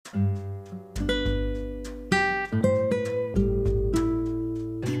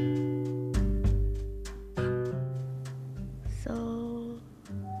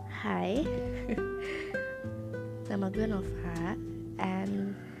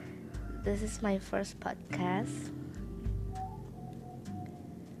This is my first podcast.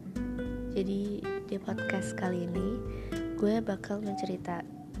 Jadi di podcast kali ini gue bakal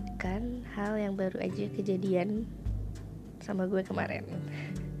menceritakan hal yang baru aja kejadian sama gue kemarin.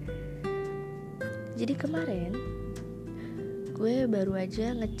 Jadi kemarin gue baru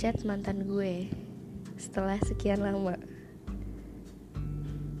aja ngechat mantan gue setelah sekian lama.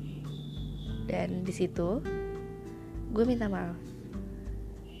 Dan di situ gue minta maaf.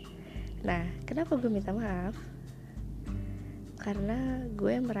 Nah, kenapa gue minta maaf? Karena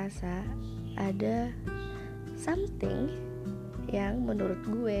gue merasa ada something yang menurut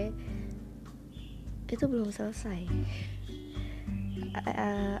gue itu belum selesai.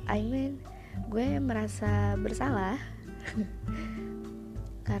 Gue merasa bersalah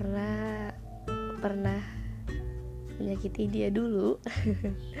karena pernah menyakiti dia dulu.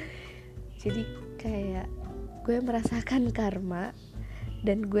 Jadi kayak gue merasakan karma.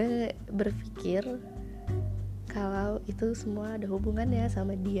 Dan gue berpikir kalau itu semua ada hubungannya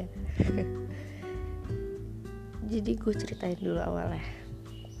sama dia. Jadi gue ceritain dulu awalnya.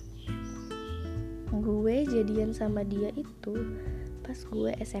 Gue jadian sama dia itu pas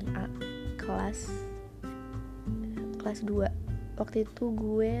gue SMA kelas 2. Waktu itu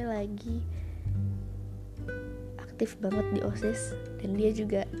gue lagi aktif banget di OSIS dan dia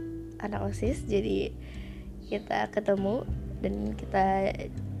juga anak OSIS. Jadi kita ketemu dan kita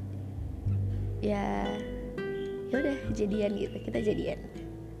ya udah jadian gitu. Kita jadian.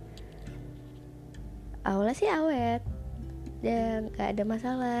 Awalnya sih awet, dan nggak ada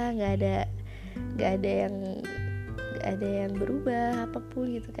masalah, nggak ada yang berubah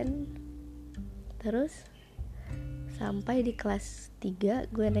apapun gitu kan. Terus sampai di kelas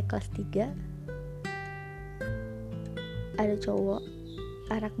 3, gue naik kelas 3, ada cowok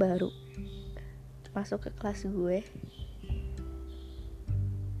anak baru masuk ke kelas gue.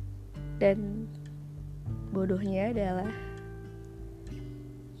 Dan bodohnya adalah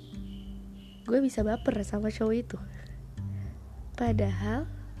gue bisa baper sama cowok itu. Padahal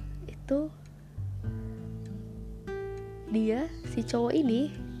itu dia, si cowok ini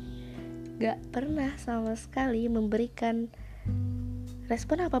gak pernah sama sekali memberikan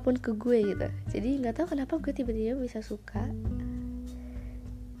respon apapun ke gue gitu. Jadi gak tahu kenapa gue tiba-tiba bisa suka.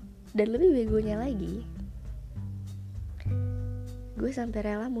 Dan lebih begonya lagi, gue sampai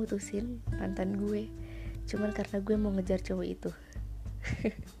rela mutusin mantan gue cuman karena gue mau ngejar cowok itu.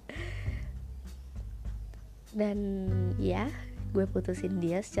 Dan ya, gue putusin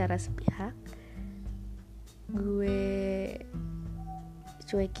dia secara sepihak. Gue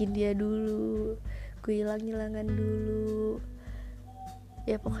cuekin dia dulu, gue hilang-hilangan dulu.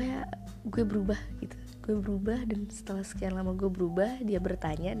 Ya pokoknya gue berubah gitu. Gue berubah, dan setelah sekian lama gue berubah, dia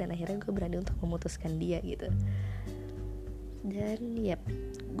bertanya, dan akhirnya gue berani untuk memutuskan dia gitu. Dan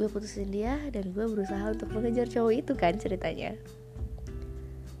gue putusin dia, dan gue berusaha untuk mengejar cowok itu kan ceritanya.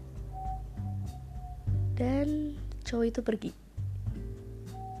 Dan cowok itu pergi.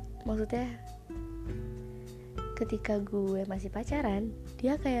 Maksudnya ketika gue masih pacaran,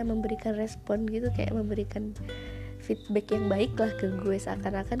 dia kayak memberikan respon gitu, kayak memberikan feedback yang baik lah ke gue,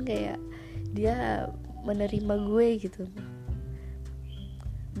 seakan-akan kayak dia menerima gue gitu.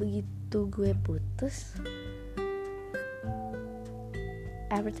 Begitu gue putus,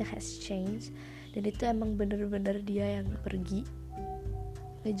 everything has changed. Dan itu emang bener-bener dia yang pergi,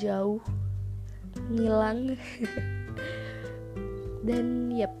 ngejauh, ngilang.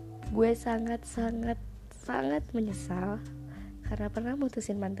 Dan gue sangat menyesal karena pernah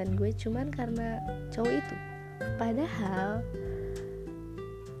mutusin mantan gue cuman karena cowok itu. Padahal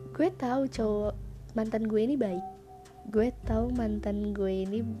gue tahu mantan gue ini baik. Gue tahu mantan gue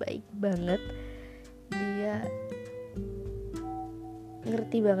ini baik banget. Dia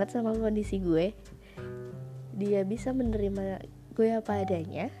ngerti banget sama kondisi gue. Dia bisa menerima gue apa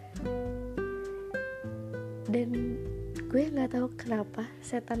adanya. Dan gue gak tahu kenapa,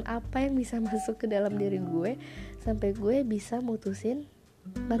 setan apa yang bisa masuk ke dalam diri gue sampai gue bisa mutusin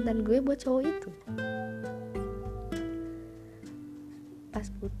mantan gue buat cowok itu. Pas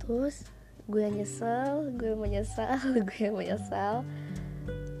putus, gue menyesal.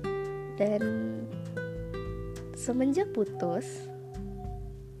 Dan semenjak putus,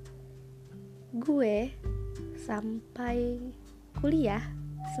 gue sampai kuliah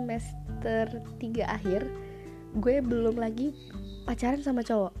semester 3 akhir, gue belum lagi pacaran sama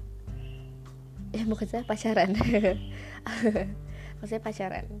cowok. Bukan saya pacaran. Maksudnya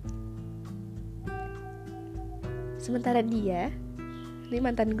pacaran. Sementara dia, ini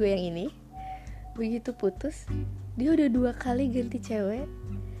mantan gue yang ini, begitu putus, dia udah 2 kali ganti cewek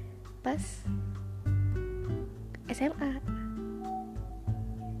pas SMA.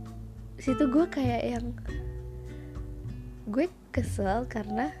 situ gue kayak yang gue kesel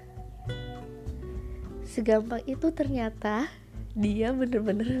karena segampang itu ternyata dia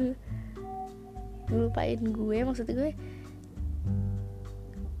bener-bener ngelupain gue. Maksud gue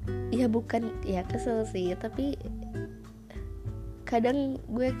ya bukan ya kesel sih, tapi kadang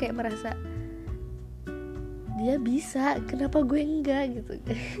gue kayak merasa dia bisa, kenapa gue enggak gitu.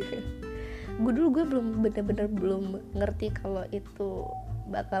 Gue belum bener-bener belum ngerti kalau itu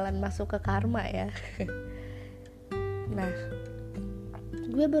bakalan masuk ke karma ya. Nah,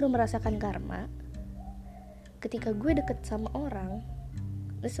 gue baru merasakan karma ketika gue deket sama orang.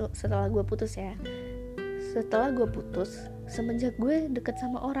 Setelah gue putus ya, semenjak gue deket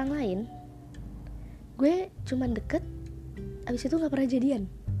sama orang lain, gue cuman deket, abis itu gak pernah jadian.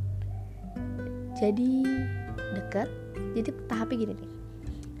 Jadi deket, jadi tahapnya gini nih,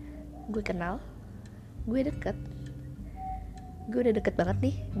 gue kenal, gue deket, gue udah deket banget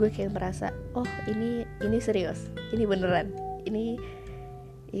nih, gue kayak merasa oh ini serius, ini beneran, ini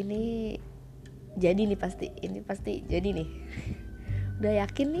jadi nih, pasti jadi nih. Udah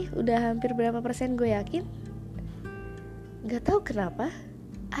yakin nih, udah hampir berapa persen gue yakin. Gak tahu kenapa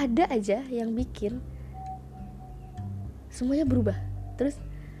ada aja yang bikin semuanya berubah. Terus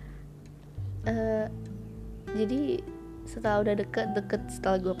jadi setelah udah deket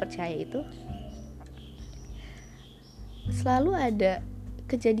setelah gue percaya itu, selalu ada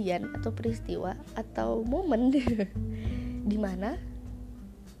kejadian atau peristiwa atau momen dimana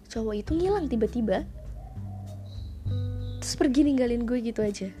cowok itu ngilang tiba-tiba, terus pergi ninggalin gue gitu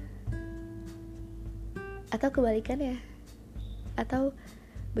aja. Atau kebalikannya, atau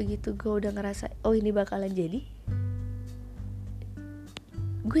begitu gue udah ngerasa oh ini bakalan jadi,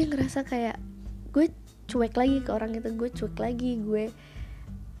 gue ngerasa kayak gue cuek lagi ke orang itu, gue cuek lagi, gue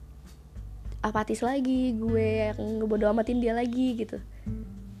apatis lagi, gue yang ngebodo amatin dia lagi gitu.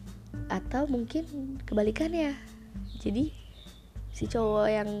 Atau mungkin kebalikannya, jadi si cowok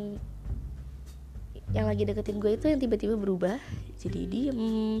yang lagi deketin gue itu yang tiba-tiba berubah, jadi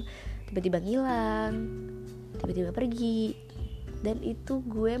diem, tiba-tiba ngilang, tiba-tiba pergi. Dan itu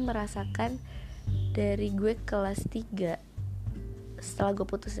gue merasakan dari gue kelas 3 setelah gue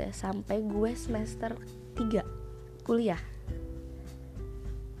putus ya, sampai gue semester 3 kuliah.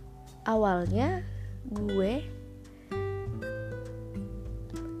 Awalnya gue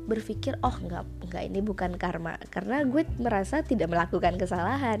berpikir oh enggak ini bukan karma, karena gue merasa tidak melakukan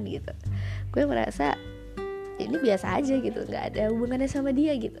kesalahan gitu. Gue merasa ini biasa aja gitu, nggak ada hubungannya sama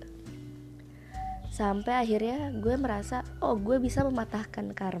dia gitu. Sampai akhirnya gue merasa oh gue bisa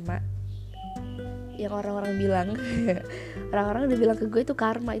mematahkan karma yang orang-orang bilang. Orang-orang udah bilang ke gue itu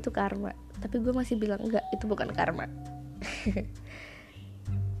karma, tapi gue masih bilang enggak, itu bukan karma.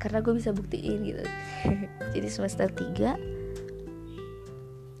 Karena gue bisa buktiin gitu. Jadi semester 3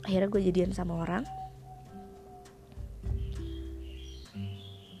 akhirnya gue jadian sama orang.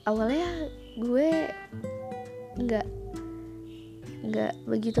 Awalnya gue nggak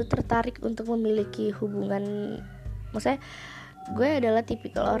begitu tertarik untuk memiliki hubungan. Maksudnya gue adalah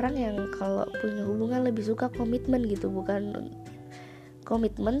tipikal orang yang kalau punya hubungan lebih suka komitmen gitu, bukan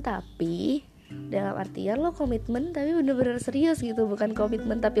komitmen tapi dalam artian lo komitmen tapi bener-bener serius gitu, bukan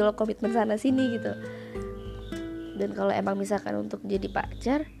komitmen tapi lo komitmen sana sini gitu. Dan kalau emang misalkan untuk jadi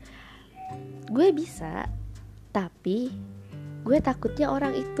pacar, gue bisa, tapi gue takutnya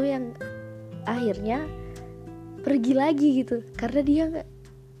orang itu yang akhirnya pergi lagi gitu, karena dia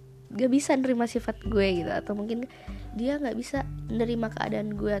gak bisa nerima sifat gue gitu, atau mungkin dia gak bisa nerima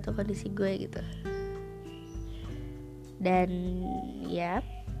keadaan gue atau kondisi gue gitu. Dan ya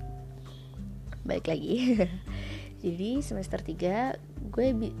balik lagi. Jadi semester 3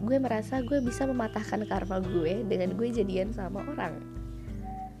 gue merasa gue bisa mematahkan karma gue dengan gue jadian sama orang.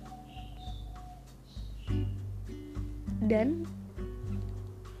 Dan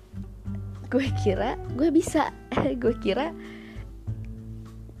gue kira gue bisa. Gue kira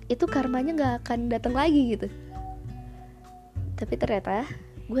itu karmanya gak akan datang lagi gitu. Tapi ternyata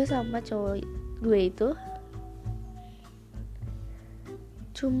gue sama cowok gue itu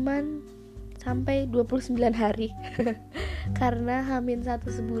cuman sampai 29 hari. Karena H-1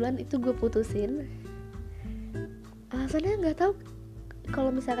 sebulan itu gue putusin. Alasannya gak tahu.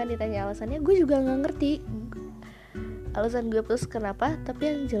 Kalau misalkan ditanya alasannya, gue juga gak ngerti alasan gue putus kenapa. Tapi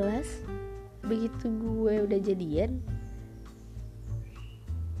yang jelas begitu gue udah jadian,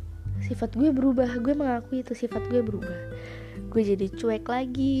 sifat gue berubah. Gue mengakui itu, sifat gue berubah. Gue jadi cuek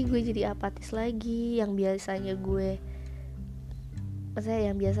lagi, gue jadi apatis lagi. Yang biasanya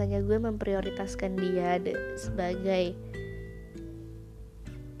gue memprioritaskan dia sebagai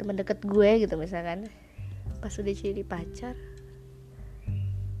teman dekat gue gitu misalkan, pas udah jadi pacar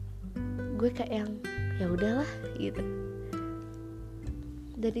gue kayak yang ya udahlah gitu.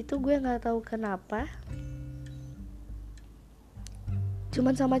 Dan itu gue nggak tahu kenapa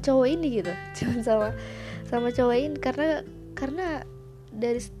cuman sama cowok ini gitu, cuman sama cowok ini, karena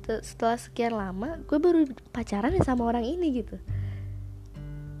dari setelah sekian lama gue baru pacaran ya sama orang ini gitu.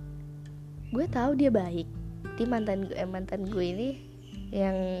 Gue tahu dia baik, di mantan gue ini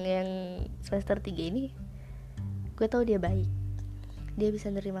yang semester 3 ini, gue tahu dia baik, dia bisa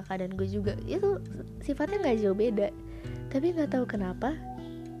nerima keadaan gue juga, itu sifatnya nggak jauh beda. Tapi nggak tahu kenapa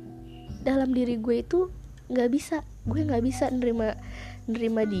dalam diri gue itu gue nggak bisa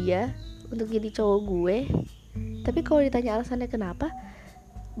nerima dia untuk jadi cowok gue. Tapi kalau ditanya alasannya kenapa,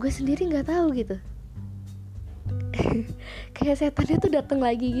 gue sendiri nggak tahu gitu. Kayak setannya tuh datang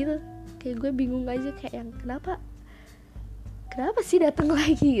lagi gitu, kayak gue bingung aja, kayak yang kenapa sih datang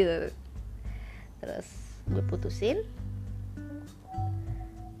lagi gitu. Terus gue putusin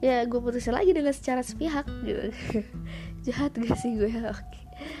lagi dengan secara sepihak gitu. Jahat gak sih gue? Oke.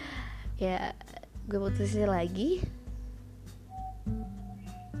 Ya gue putusin lagi.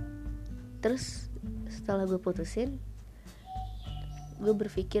 Terus setelah gue putusin, gue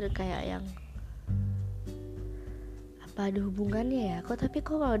berpikir kayak yang apa ada hubungannya ya? Tapi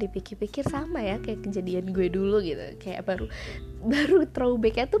kok kalau dipikir-pikir sama ya kayak kejadian gue dulu gitu. Kayak baru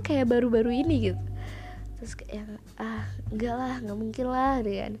throwbacknya tuh kayak baru-baru ini gitu. Terus kayak yang enggak lah, nggak mungkin lah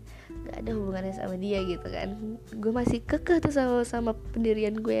kan, nggak ada hubungannya sama dia gitu kan. Gue masih kekeh tuh sama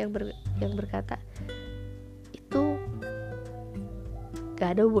pendirian gue yang berkata itu nggak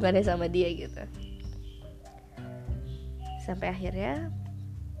ada hubungannya sama dia gitu. Sampai akhirnya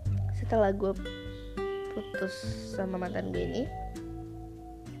setelah gue putus sama mantan gue ini,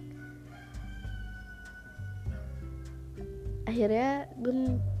 akhirnya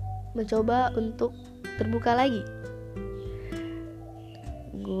gue mencoba untuk terbuka lagi.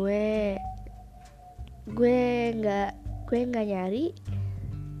 Gue nggak nyari,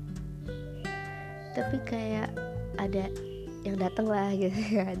 tapi kayak ada yang datang lah gitu.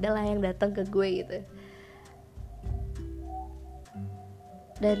 Adalah yang datang ke gue gitu.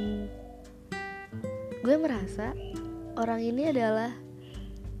 Dan gue merasa orang ini adalah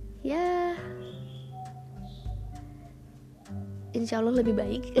ya insya Allah lebih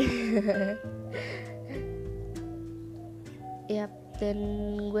baik. Yap, dan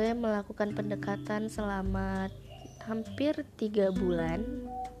gue melakukan pendekatan selama hampir 3 bulan.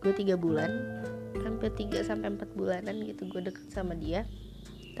 Gue 3 bulan, hampir 3-4 bulanan gitu gue deket sama dia.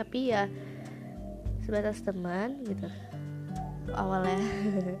 Tapi ya sebatas teman gitu awalnya.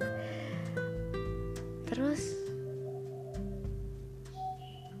 Terus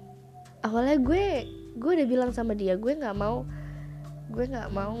awalnya gue udah bilang sama dia, gue nggak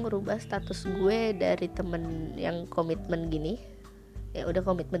mau ngerubah status gue dari temen yang komitmen gini, ya udah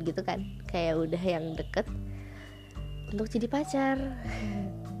komitmen gitu kan, kayak udah yang deket, untuk jadi pacar.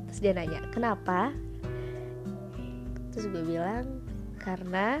 Terus dia nanya kenapa, terus gue bilang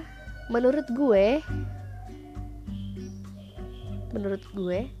karena menurut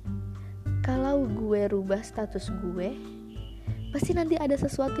gue kalau gue rubah status gue pasti nanti ada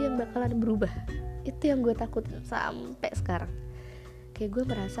sesuatu yang bakalan berubah. Itu yang gue takut sampai sekarang. Kayak gue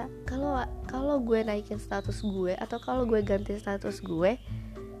merasa kalau gue naikin status gue atau kalau gue ganti status gue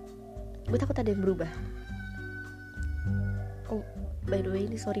takut ada yang berubah. Oh by the way,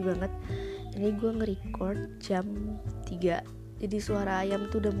 ini sorry banget, ini gue nge-record jam 3, jadi suara ayam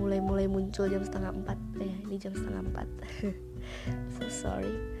tuh udah mulai muncul jam 3:30. Ini jam 3:30. So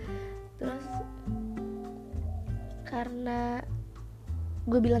sorry. Terus karena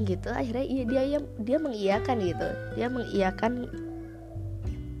gue bilang gitu, akhirnya dia mengiyakan gitu. Dia mengiyakan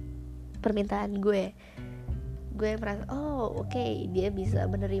permintaan gue. Gue merasa oke, dia bisa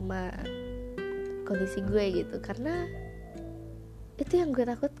menerima kondisi gue gitu. Karena itu yang gue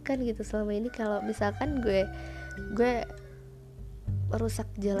takutkan gitu selama ini. Kalau misalkan gue merusak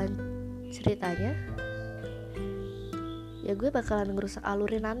jalan ceritanya, ya gue bakalan ngerusak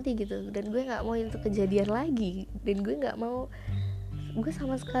alurnya nanti gitu. Dan gue gak mau itu kejadian lagi. Dan gue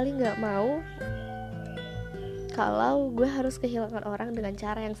sama sekali gak mau kalau gue harus kehilangan orang dengan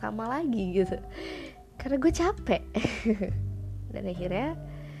cara yang sama lagi gitu. Karena gue capek. Dan akhirnya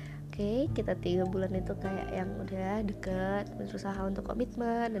kita 3 bulan itu kayak yang udah deket, berusaha untuk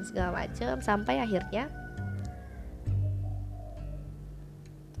komitmen dan segala macam. Sampai akhirnya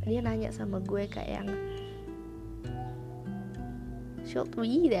dia nanya sama gue kayak yang should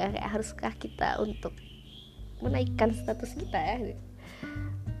we dah, kayak haruskah kita untuk menaikkan status kita ya.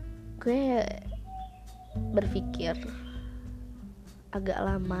 Gue berpikir agak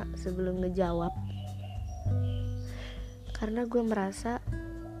lama sebelum ngejawab, karena gue merasa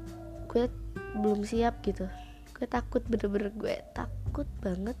gue belum siap gitu. Gue takut, bener-bener gue takut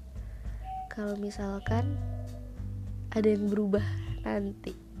banget kalau misalkan ada yang berubah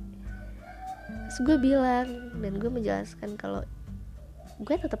nanti. Terus gue bilang, dan gue menjelaskan kalau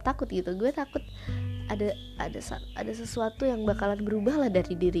gue tetap takut gitu. Gue takut ada sesuatu yang bakalan berubah lah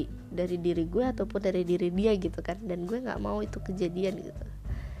dari diri gue ataupun dari diri dia gitu kan. Dan gue nggak mau itu kejadian gitu.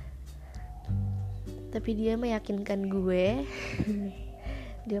 Tapi dia meyakinkan gue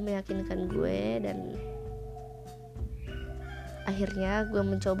dia meyakinkan gue, dan akhirnya gue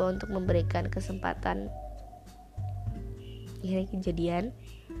mencoba untuk memberikan kesempatan. Ini kejadian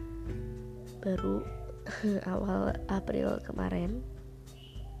baru awal April kemarin,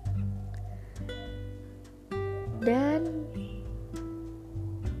 dan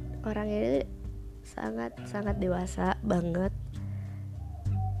orangnya sangat dewasa banget.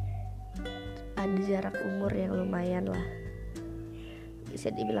 Ada jarak umur yang lumayan lah,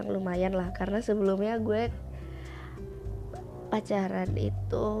 bisa dibilang lumayan lah, karena sebelumnya gue pacaran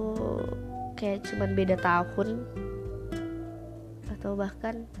itu kayak cuman beda tahun, atau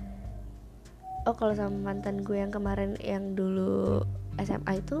bahkan kalau sama mantan gue yang kemarin yang dulu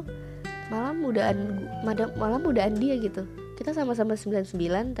SMA itu malah mudaan dia gitu. Kita sama-sama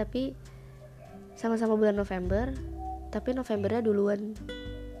 99 tapi sama-sama bulan November, tapi Novembernya duluan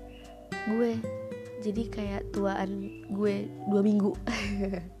gue, jadi kayak tuaan gue 2 minggu.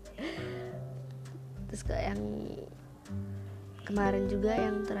 Terus kayak yang kemarin juga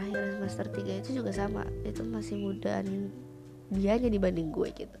yang terakhir semester 3 itu juga sama, itu masih mudaan dianya dibanding gue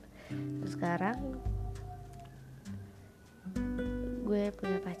gitu. Terus sekarang gue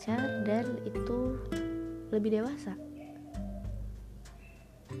punya pacar dan itu lebih dewasa.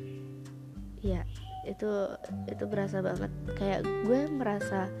 Ya, itu berasa banget, kayak gue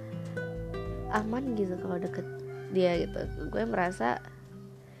merasa aman gitu kalau deket dia gitu. Gue merasa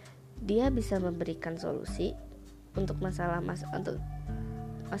dia bisa memberikan solusi untuk masalah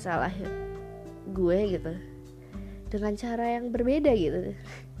gue gitu, dengan cara yang berbeda gitu.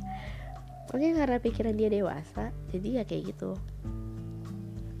 Mungkin karena pikiran dia dewasa, jadi ya kayak gitu.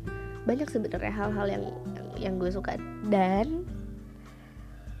 Banyak sebenarnya hal-hal yang gue suka, dan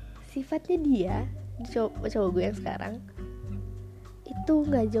sifatnya dia cowok gue yang sekarang itu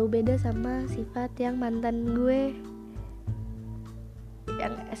nggak jauh beda sama sifat yang mantan gue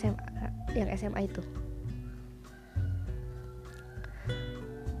yang SMA itu.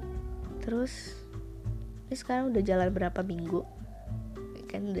 Terus ini sekarang udah jalan berapa minggu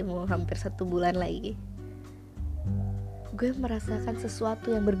kan, udah mau hampir 1 bulan lagi. Gue merasakan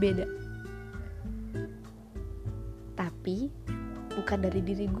sesuatu yang berbeda, tapi bukan dari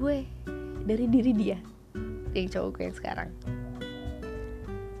diri gue, dari diri dia, yang cowok gue yang sekarang.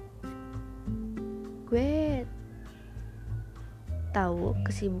 Gue tahu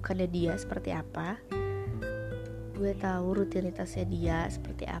kesibukannya dia seperti apa, gue tahu rutinitasnya dia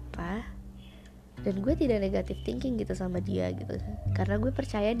seperti apa, dan gue tidak negatif thinking gitu sama dia gitu, karena gue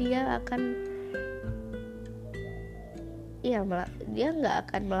percaya dia nggak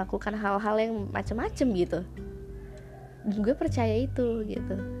akan melakukan hal-hal yang macam-macam gitu, dan gue percaya itu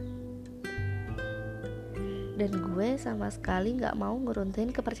gitu. Dan gue sama sekali nggak mau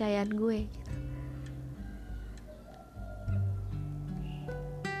ngeruntuhin kepercayaan gue gitu.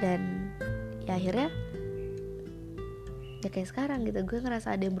 Dan ya akhirnya ya kayak sekarang gitu, gue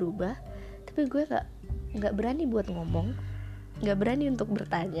ngerasa ada yang berubah, tapi gue nggak berani buat ngomong, nggak berani untuk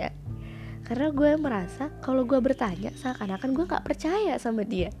bertanya, karena gue merasa kalau gue bertanya seakan-akan gue nggak percaya sama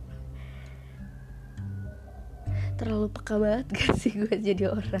dia. Terlalu peka banget gak sih gue jadi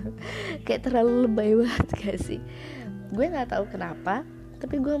orang? Kayak terlalu lebay banget gak sih? Gue nggak tahu kenapa,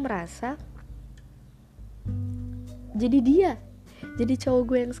 tapi gue merasa jadi cowok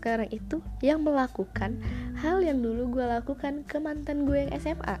gue yang sekarang itu yang melakukan hal yang dulu gue lakukan ke mantan gue yang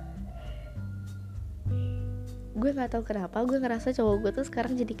SMA. Gue nggak tahu kenapa gue ngerasa cowok gue tuh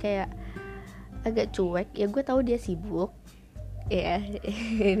sekarang jadi kayak agak cuek. Ya gue tahu dia sibuk, ya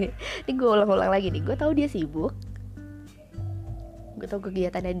ini gue ulang-ulang lagi nih, gue tahu dia sibuk, gue tahu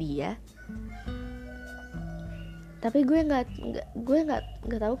kegiatannya dia, tapi gue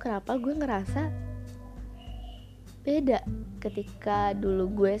nggak tahu kenapa gue ngerasa beda ketika dulu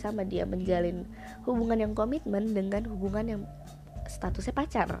gue sama dia menjalin hubungan yang komitmen dengan hubungan yang statusnya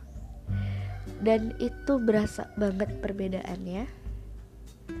pacar. Dan itu berasa banget perbedaannya.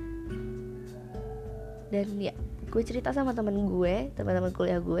 Dan ya gue cerita sama teman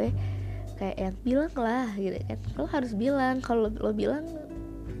kuliah gue, kayak yang bilang lah gitu kan, lo harus bilang, kalau lo bilang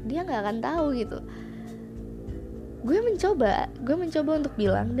dia nggak akan tahu gitu. Gue mencoba untuk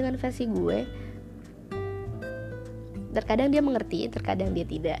bilang dengan versi gue, Terkadang dia mengerti, terkadang dia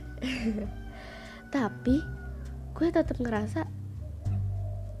tidak. Tapi gue tetap ngerasa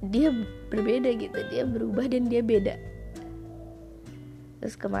dia berbeda gitu, dia berubah dan dia beda.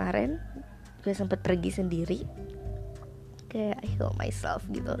 Terus kemarin gue sempet pergi sendiri, kayak I heal myself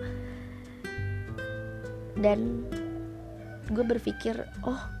gitu. Dan gue berpikir,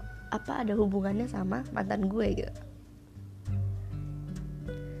 oh apa ada hubungannya sama mantan gue gitu.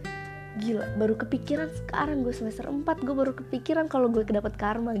 Gila, baru kepikiran sekarang, gue semester 4 gue baru kepikiran kalau gue dapet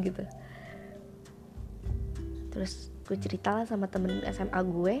karma gitu. Terus gue ceritalah sama temen SMA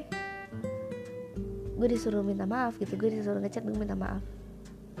gue disuruh minta maaf gitu, gue disuruh ngechat gue minta maaf.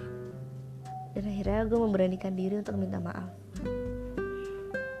 Dan akhirnya gue memberanikan diri untuk minta maaf.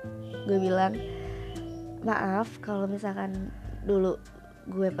 Gue bilang, maaf kalau misalkan dulu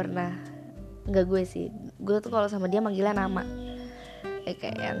gue pernah, enggak gue sih, gue tuh kalau sama dia manggilnya nama,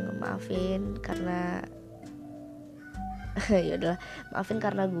 kayak yang maafin karena yaudahlah, maafin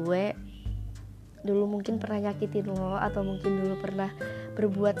karena gue dulu mungkin pernah nyakitin lo, atau mungkin dulu pernah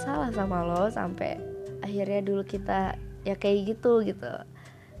berbuat salah sama lo sampai akhirnya dulu kita ya kayak gitu.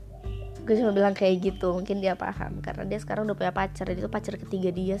 Gue cuma bilang kayak gitu, mungkin dia paham karena dia sekarang udah punya pacar, dan itu pacar ketiga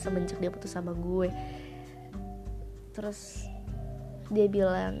dia semenjak dia putus sama gue. Terus dia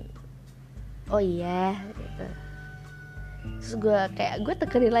bilang, oh iya gitu. Terus gue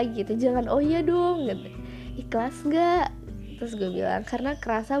tekenin lagi gitu, jangan oh iya dong gitu. Ikhlas gak? Terus gue bilang, karena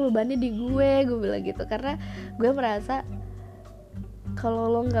kerasa bebannya di gue bilang gitu. Karena gue merasa kalau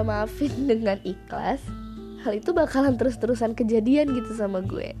lo gak maafin dengan ikhlas, hal itu bakalan terus-terusan kejadian gitu sama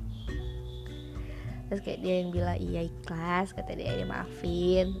gue. Terus kayak dia yang bilang, iya ikhlas, kata dia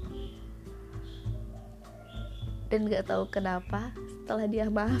maafin. Dan gak tahu kenapa setelah dia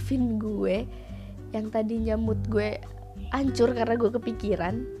maafin gue, yang tadinya mood gue hancur karena gue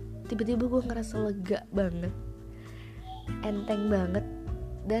kepikiran, tiba-tiba gue ngerasa lega banget, enteng banget.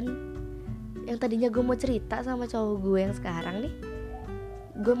 Dan yang tadinya gue mau cerita sama cowok gue yang sekarang nih,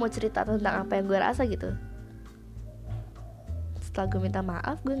 gue mau cerita tentang apa yang gue rasa gitu. Setelah gue minta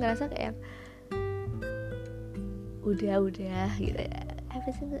maaf, gue ngerasa kayak udah gitu ya,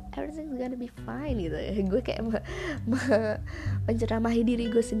 everything's gonna be fine gitu. Gue kayak menceramahi diri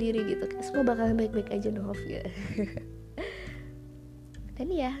gue sendiri gitu, kayak semua bakalan baik-baik aja Nov gitu. Dan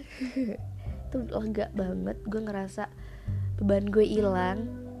ya itu lega banget, gue ngerasa beban gue hilang.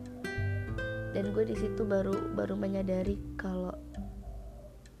 Dan gue di situ baru menyadari kalau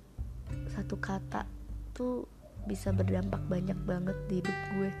satu kata tuh bisa berdampak banyak banget di hidup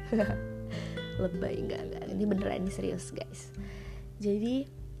gue. Lebay, enggak, ini beneran, ini serius guys. Jadi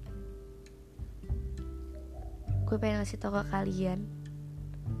gue pengen ngasih tau ke kalian,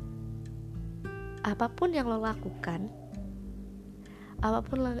 apapun yang lo lakukan,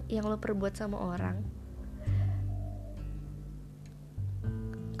 apapun yang lo perbuat sama orang,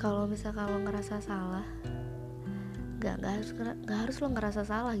 kalau misalkan lo ngerasa salah, gak harus lo ngerasa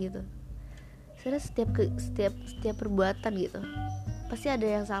salah gitu. Sebenarnya setiap perbuatan gitu pasti ada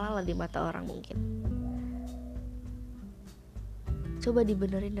yang salah lah di mata orang mungkin. Coba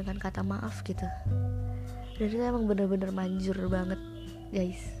dibenerin dengan kata maaf gitu. Dan itu emang bener-bener manjur banget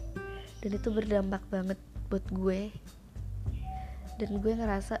guys. Dan itu berdampak banget buat gue. Dan gue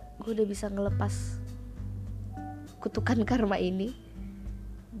ngerasa gue udah bisa ngelepas kutukan karma ini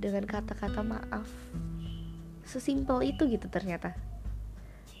dengan kata-kata maaf. Sesimpel itu gitu ternyata.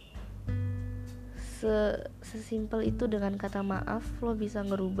 Sesimpel itu, dengan kata maaf lo bisa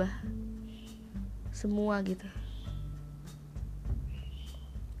ngerubah semua gitu.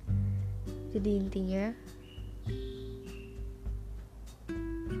 Jadi intinya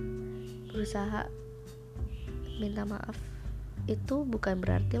berusaha minta maaf itu bukan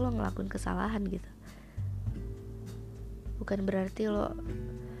berarti lo ngelakuin kesalahan gitu. Bukan berarti lo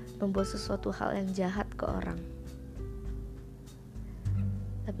membuat sesuatu hal yang jahat ke orang.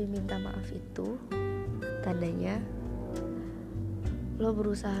 Tapi minta maaf itu tandanya lo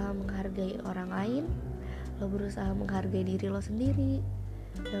berusaha menghargai orang lain, lo berusaha menghargai diri lo sendiri,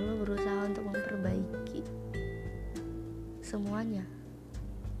 dan lo berusaha untuk memperbaiki semuanya.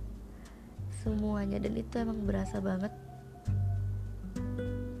 Dan itu emang berasa banget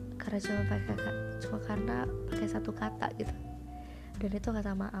karena cuma pakai satu kata gitu. Dan itu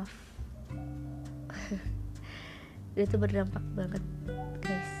kata maaf. Dan itu berdampak banget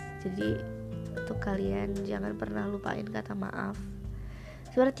guys. Jadi untuk kalian jangan pernah lupain kata maaf.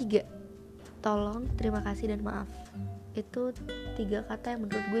 Sebenarnya 3, tolong, terima kasih, dan maaf. Itu 3 kata yang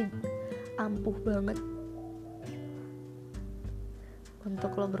menurut gue ampuh banget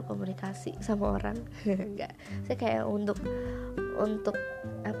untuk lo berkomunikasi sama orang. Enggak, saya kayak untuk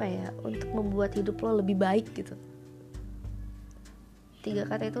apa ya, untuk membuat hidup lo lebih baik gitu. tiga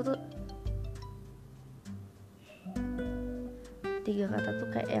kata tuh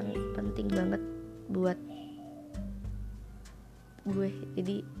kayak yang penting banget buat gue.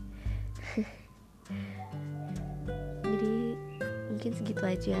 Jadi mungkin segitu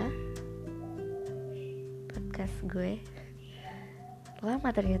aja podcast gue.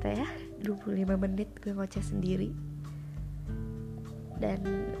 Lama ternyata ya, 25 menit gue ngoceh sendiri. Dan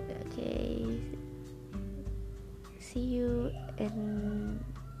see you in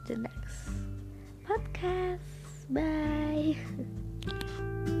the next podcast. Bye.